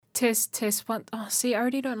Test one. Oh, see, I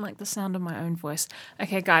already don't like the sound of my own voice.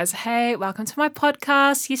 Okay, guys. Hey, welcome to my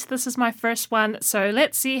podcast. Yes, this is my first one. So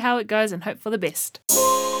let's see how it goes and hope for the best.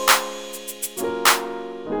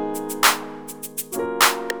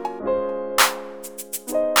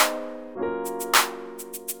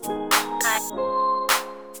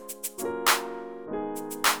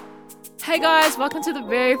 Hey guys, welcome to the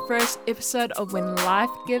very first episode of When Life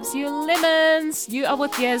Gives You Lemons. You are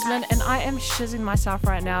with Yasmin and I am shizzing myself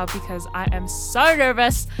right now because I am so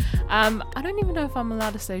nervous. I don't even know if I'm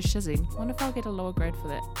allowed to say shizzing. I wonder if I'll get a lower grade for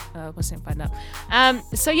that. We'll soon find out.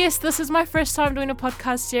 So yes, this is my first time doing a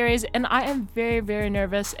podcast series and I am very, very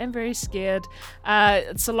nervous and very scared.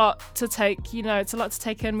 It's a lot to take, it's a lot to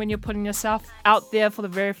take in when you're putting yourself out there for the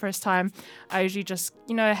very first time. I usually just,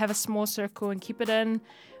 have a small circle and keep it in.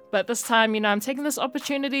 But this time, I'm taking this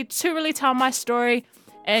opportunity to really tell my story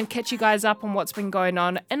and catch you guys up on what's been going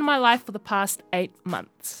on in my life for the past 8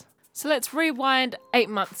 months. So let's rewind 8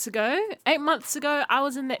 months ago. 8 months ago, I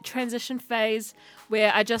was in that transition phase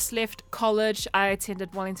where I just left college. I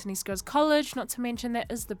attended Wellington East Coast College, not to mention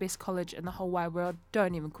that is the best college in the whole wide world.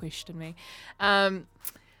 Don't even question me. I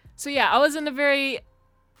was in a very...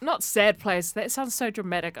 not sad place. That sounds so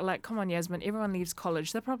dramatic. Like, come on, Yasmin. Everyone leaves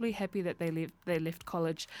college. They're probably happy that they left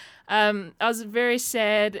college. I was very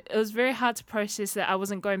sad. It was very hard to process that I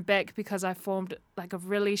wasn't going back because I formed like a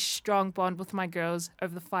really strong bond with my girls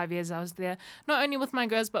over the 5 years I was there. Not only with my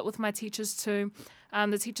girls, but with my teachers too.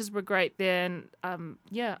 The teachers were great there. And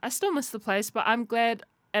I still miss the place, but I'm glad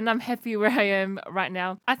and I'm happy where I am right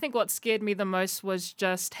now. I think what scared me the most was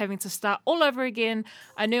just having to start all over again.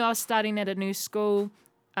 I knew I was starting at a new school.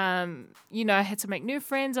 I had to make new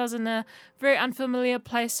friends. I was in a very unfamiliar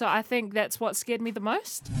place, so I think that's what scared me the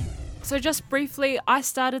most. So just briefly, I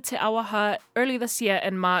started Te Awaha early this year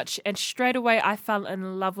in March, and straight away I fell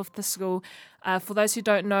in love with the school. For those who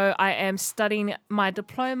don't know, I am studying my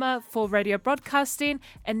diploma for radio broadcasting,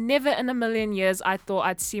 and never in a million years I thought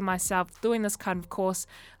I'd see myself doing this kind of course.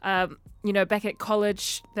 Back at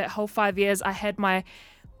college, that whole 5 years, I had my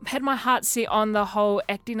heart set on the whole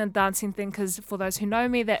acting and dancing thing because for those who know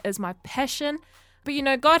me, that is my passion.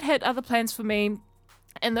 But God had other plans for me,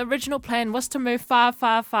 and the original plan was to move far,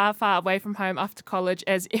 far, far, far away from home after college,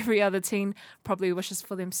 as every other teen probably wishes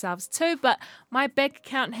for themselves too. But my bank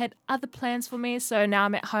account had other plans for me, so now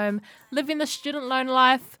I'm at home living the student loan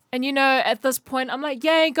life. And at this point, I'm like,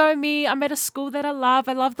 yay, go me. I'm at a school that I love.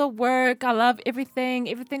 I love the work. I love everything.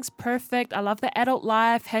 Everything's perfect. I love the adult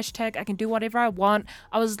life. # I can do whatever I want.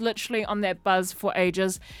 I was literally on that buzz for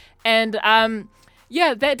ages. And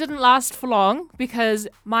that didn't last for long because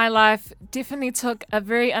my life definitely took a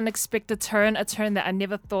very unexpected turn, a turn that I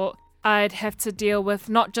never thought I'd have to deal with,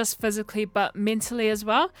 not just physically, but mentally as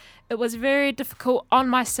well. It was very difficult on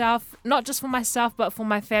myself, not just for myself, but for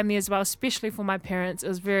my family as well, especially for my parents. It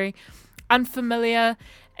was very unfamiliar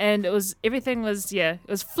and everything was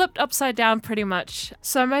flipped upside down pretty much.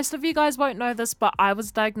 So most of you guys won't know this, but I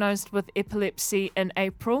was diagnosed with epilepsy in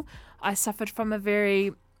April. I suffered from a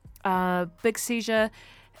very big seizure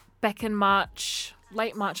back in March.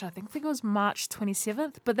 Late March, I think it was March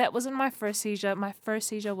 27th, but that wasn't my first seizure. My first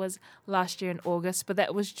seizure was last year in August, but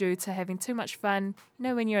that was due to having too much fun.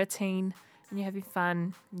 When you're a teen and you're having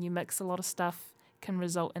fun and you mix a lot of stuff, can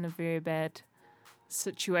result in a very bad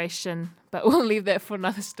situation, but we'll leave that for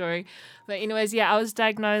another story. But anyways, I was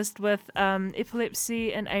diagnosed with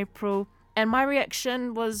epilepsy in April, and my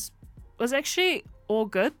reaction was actually all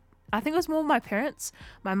good. I think it was more my parents.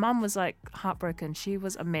 My mum was like heartbroken. She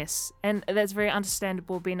was a mess. And that's very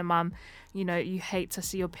understandable being a mum. You hate to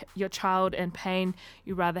see your child in pain.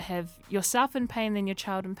 You rather have yourself in pain than your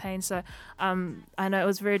child in pain. So I know it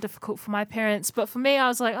was very difficult for my parents. But for me, I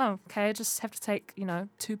was like, oh, okay, I just have to take,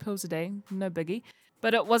 2 pills a day. No biggie.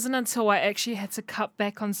 But it wasn't until I actually had to cut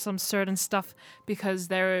back on some certain stuff because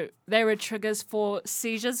they were triggers for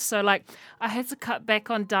seizures. So like I had to cut back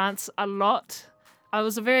on dance a lot. I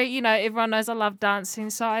was a very, everyone knows I love dancing,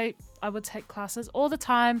 so I would take classes all the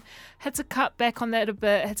time. Had to cut back on that a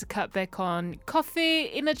bit, had to cut back on coffee,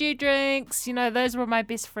 energy drinks, those were my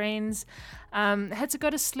best friends. Had to go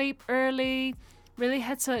to sleep early, really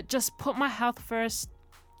had to just put my health first.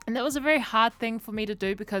 And that was a very hard thing for me to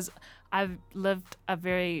do because I've lived a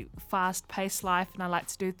very fast-paced life and I like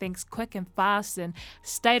to do things quick and fast and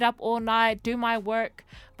stayed up all night, do my work.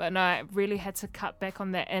 But no, I really had to cut back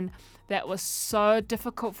on that. And that was so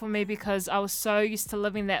difficult for me because I was so used to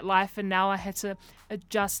living that life and now I had to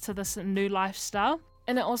adjust to this new lifestyle.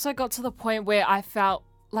 And it also got to the point where I felt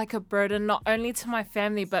like a burden, not only to my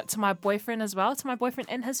family, but to my boyfriend as well, to my boyfriend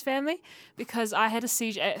and his family, because I had a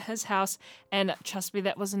siege at his house, and trust me,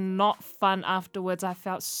 that was not fun afterwards. I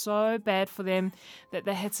felt so bad for them that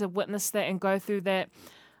they had to witness that and go through that.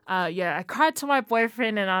 I cried to my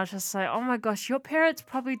boyfriend, and I was just like, oh my gosh, your parents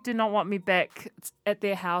probably do not want me back at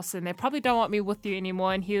their house, and they probably don't want me with you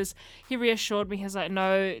anymore. And he reassured me. He was like,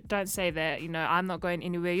 no, don't say that. I'm not going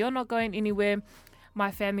anywhere. You're not going anywhere. My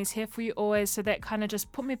family's here for you always. So that kind of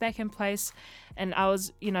just put me back in place. And I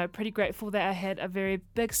was, pretty grateful that I had a very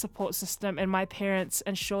big support system, and my parents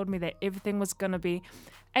assured me that everything was going to be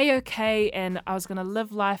a-okay and I was going to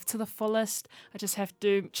live life to the fullest. I just have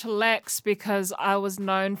to chillax because I was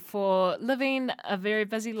known for living a very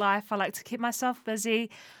busy life. I like to keep myself busy.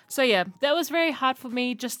 So yeah, that was very hard for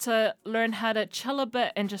me, just to learn how to chill a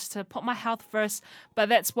bit and just to put my health first. But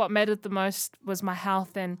that's what mattered the most, was my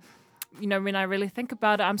health. And when I really think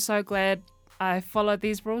about it, I'm so glad I followed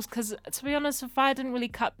these rules, because to be honest, if I didn't really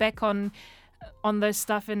cut back on those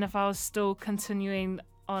stuff, and if I was still continuing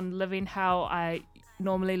on living how I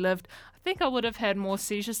normally lived, I think I would have had more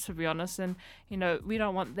seizures, to be honest. And we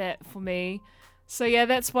don't want that for me. So yeah,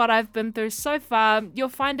 that's what I've been through so far. You'll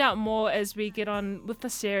find out more as we get on with the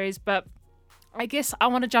series, but I guess I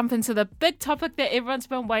want to jump into the big topic that everyone's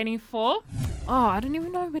been waiting for. Oh, I don't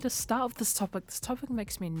even know where to start with this topic. This topic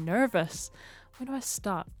makes me nervous. Where do I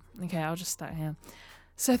start? Okay, I'll just start here.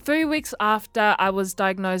 So 3 weeks after I was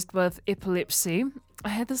diagnosed with epilepsy, I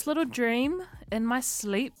had this little dream in my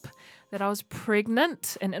sleep that I was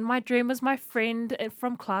pregnant, and in my dream was my friend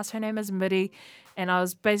from class. Her name is Mitty, and I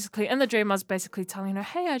was basically telling her,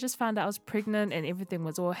 hey, I just found out I was pregnant, and everything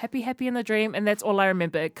was all happy in the dream, and that's all I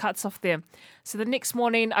remember. It cuts off there. So the next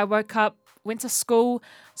morning I woke up, went to school,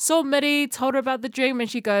 saw Mitty, told her about the dream,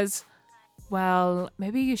 and she goes, well,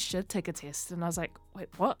 maybe you should take a test. And I was like, wait,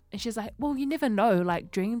 what? And she's like, well, you never know,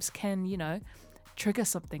 like dreams can, trigger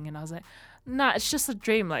something. And I was like, nah, it's just a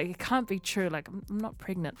dream. Like, it can't be true. Like, I'm not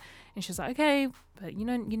pregnant. And she's like, okay, but you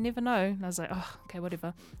never know. And I was like, oh, okay,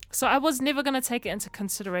 whatever. So I was never going to take it into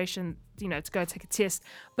consideration, to go take a test.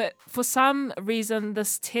 But for some reason,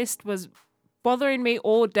 this test was bothering me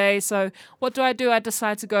all day. So what do? I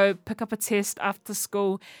decided to go pick up a test after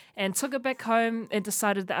school and took it back home and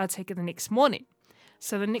decided that I'd take it the next morning.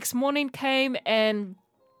 So the next morning came and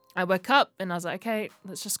I woke up and I was like, okay,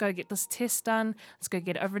 let's just go get this test done. Let's go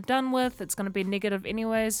get it over and done with. It's going to be negative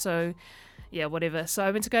anyways. So yeah, whatever. So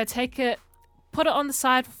I went to go take it, put it on the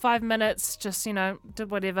side for 5 minutes, just,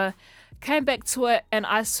 did whatever. Came back to it and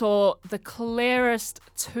I saw the clearest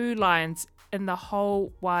 2 lines in the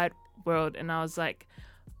whole wide world. And I was like,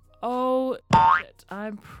 oh shit,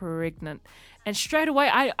 I'm pregnant. And straight away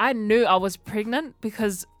I knew I was pregnant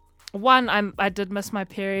because 1, I did miss my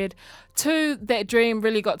period. 2, that dream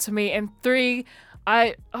really got to me. And 3,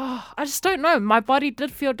 I just don't know. My body did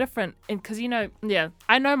feel different. And because,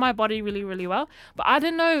 I know my body really, really well. But I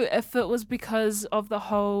didn't know if it was because of the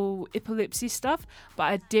whole epilepsy stuff. But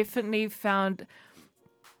I definitely found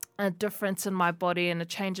a difference in my body and a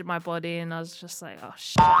change in my body. And I was just like, oh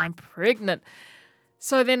shit, I'm pregnant.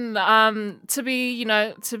 So then, to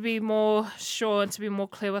be more sure and to be more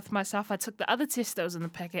clear with myself, I took the other test that was in the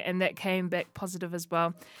packet, and that came back positive as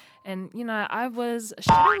well. And, I was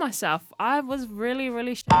shitting myself. I was really,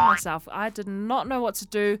 really shitting myself. I did not know what to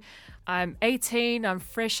do. I'm 18. I'm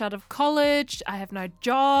fresh out of college. I have no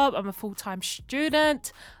job. I'm a full-time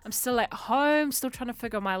student. I'm still at home, still trying to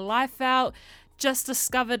figure my life out. Just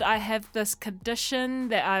discovered I have this condition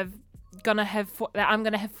that I'm gonna have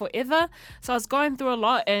forever. So I was going through a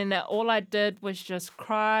lot, and all I did was just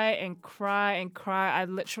cry and cry and cry. I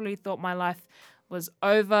literally thought my life was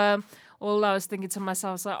over. All I was thinking to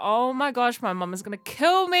myself was like, oh my gosh, my mom is gonna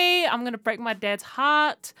kill me. I'm gonna break my dad's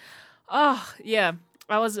heart. Oh yeah,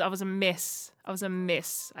 I was a mess.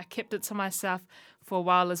 I kept it to myself for a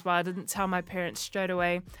while as well. I didn't tell my parents straight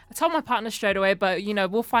away. I told my partner straight away, but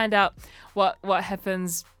we'll find out what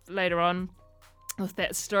happens later on with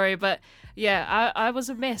that story. But yeah, I was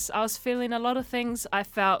a mess. I was feeling a lot of things. I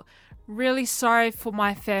felt really sorry for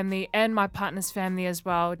my family and my partner's family as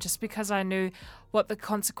well, just because I knew what the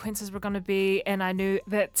consequences were going to be, and I knew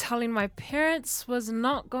that telling my parents was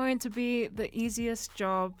not going to be the easiest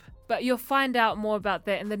job. But you'll find out more about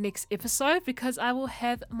that in the next episode, because I will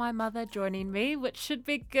have my mother joining me, which should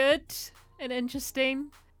be good and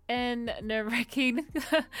interesting and nerve-wracking.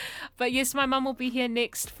 But yes, my mum will be here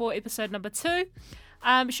next for episode number 2.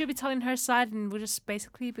 She'll be telling her side, and we'll just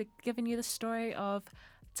basically be giving you the story of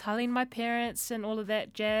telling my parents and all of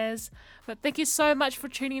that jazz. But thank you so much for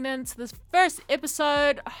tuning in to this first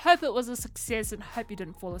episode. I hope it was a success and hope you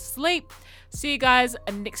didn't fall asleep. See you guys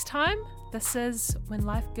next time. This is When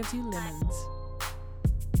Life Gives You Lemons.